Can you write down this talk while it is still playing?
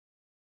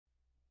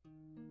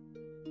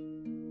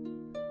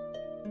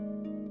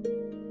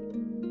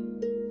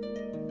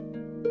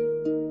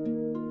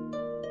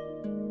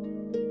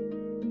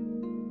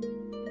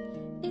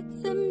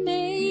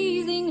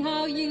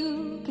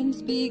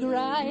speak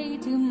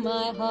right to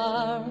my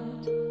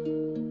heart.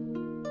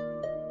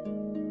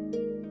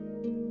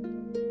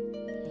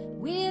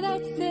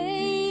 Without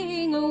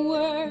saying a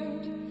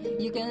word,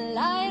 you can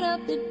light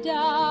up the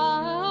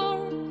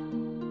dark.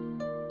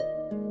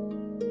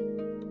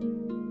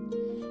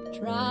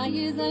 Try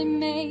as I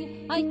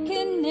may, I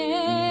can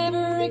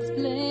never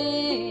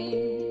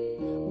explain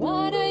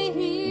what I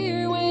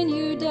hear when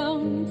you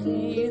don't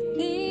say a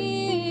thing.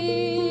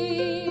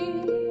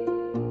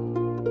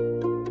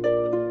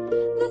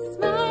 The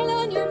smile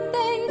on your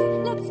face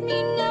lets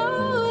me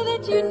know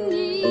that you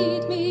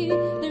need me.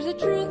 There's a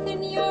truth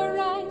in your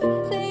eyes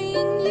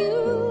saying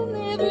you'll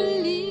never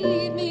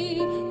leave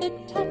me. The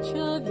touch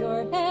of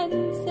your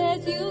hand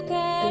says you'll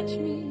catch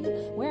me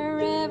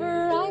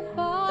wherever I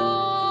fall.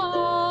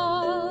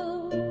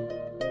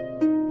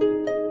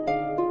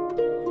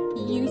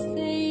 You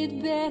say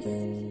it best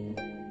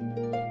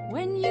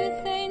when you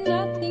say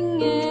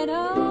nothing at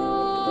all.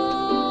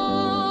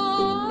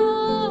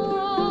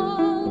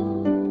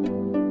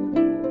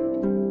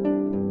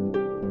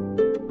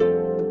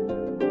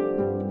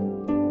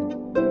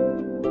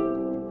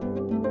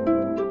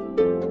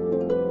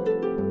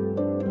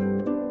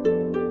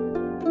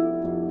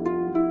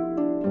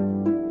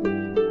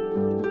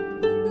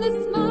 The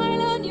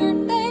smile on your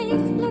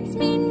face lets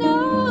me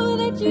know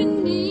that you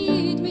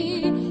need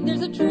me.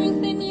 There's a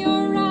truth in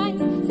your eyes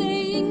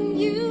saying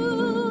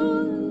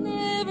you'll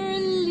never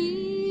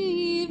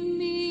leave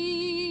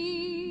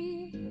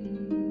me.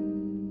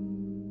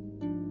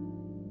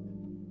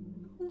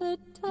 The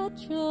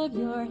touch of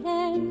your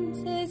hand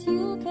says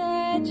you'll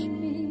catch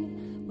me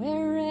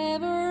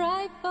wherever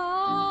I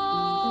fall.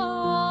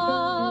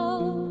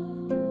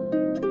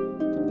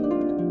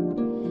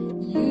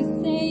 You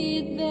say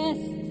it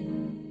best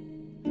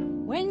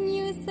when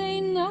you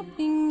say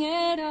nothing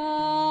at all.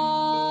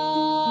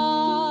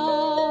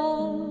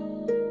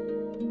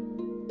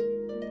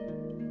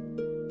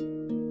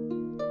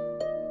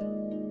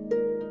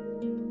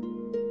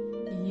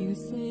 You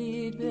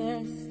say it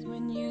best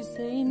when you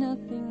say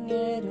nothing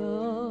at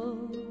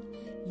all.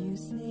 You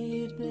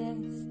say it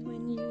best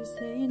when you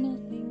say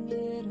nothing.